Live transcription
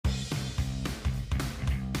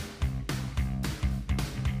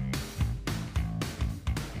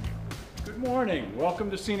morning. Welcome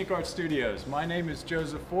to Scenic Art Studios. My name is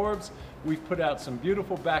Joseph Forbes. We've put out some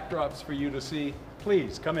beautiful backdrops for you to see.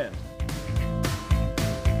 Please come in.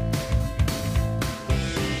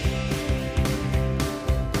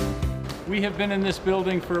 We have been in this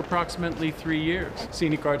building for approximately 3 years.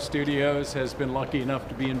 Scenic Art Studios has been lucky enough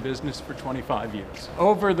to be in business for 25 years.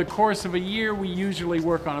 Over the course of a year, we usually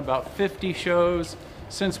work on about 50 shows.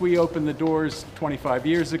 Since we opened the doors 25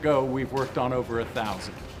 years ago, we've worked on over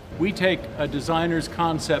 1,000. We take a designer's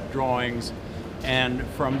concept drawings, and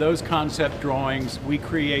from those concept drawings, we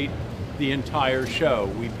create the entire show.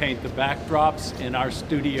 We paint the backdrops in our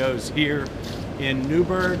studios here in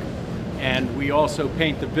Newburgh, and we also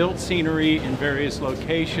paint the built scenery in various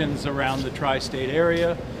locations around the tri-state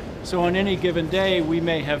area. So on any given day, we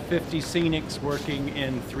may have 50 scenics working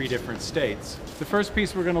in 3 different states. The first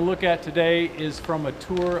piece we're going to look at today is from a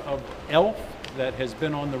tour of Elf that has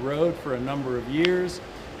been on the road for a number of years,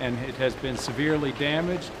 and it has been severely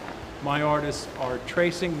damaged. My artists are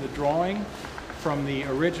tracing the drawing from the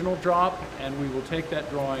original drop, and we will take that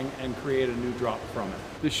drawing and create a new drop from it.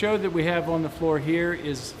 The show that we have on the floor here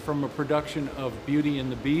is from a production of Beauty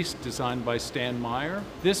and the Beast designed by Stan Meyer.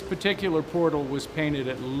 This particular portal was painted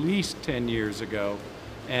at least 10 years ago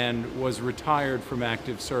and was retired from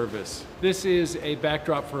active service. This is a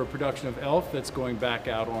backdrop for a production of Elf that's going back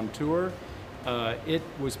out on tour. It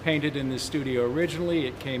was painted in this studio originally.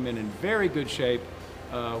 It came in very good shape.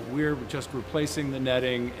 We're just replacing the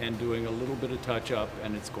netting and doing a little bit of touch-up,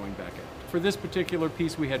 and it's going back out. For this particular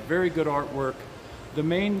piece, we had very good artwork. The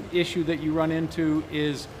main issue that you run into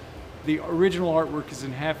is the original artwork is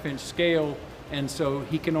in half-inch scale, and so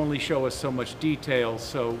he can only show us so much detail.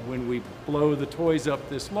 So when we blow the toys up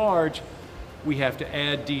this large, we have to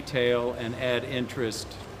add detail and add interest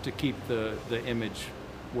to keep the image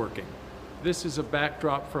working. This is a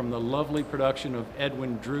backdrop from the lovely production of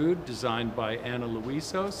Edwin Drood, designed by Ana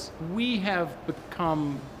Luisos. We have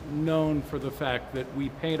become known for the fact that we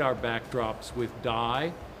paint our backdrops with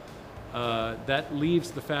dye. That leaves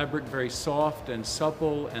the fabric very soft and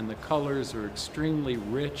supple, and the colors are extremely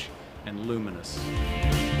rich and luminous.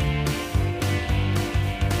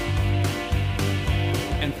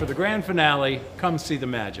 And for the grand finale, come see the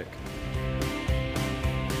magic.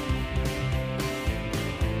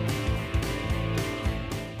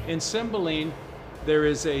 In Cymbeline, there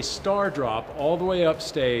is a star drop all the way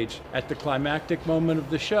upstage. At the climactic moment of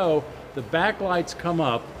the show, the backlights come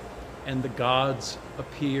up and the gods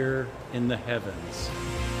appear in the heavens.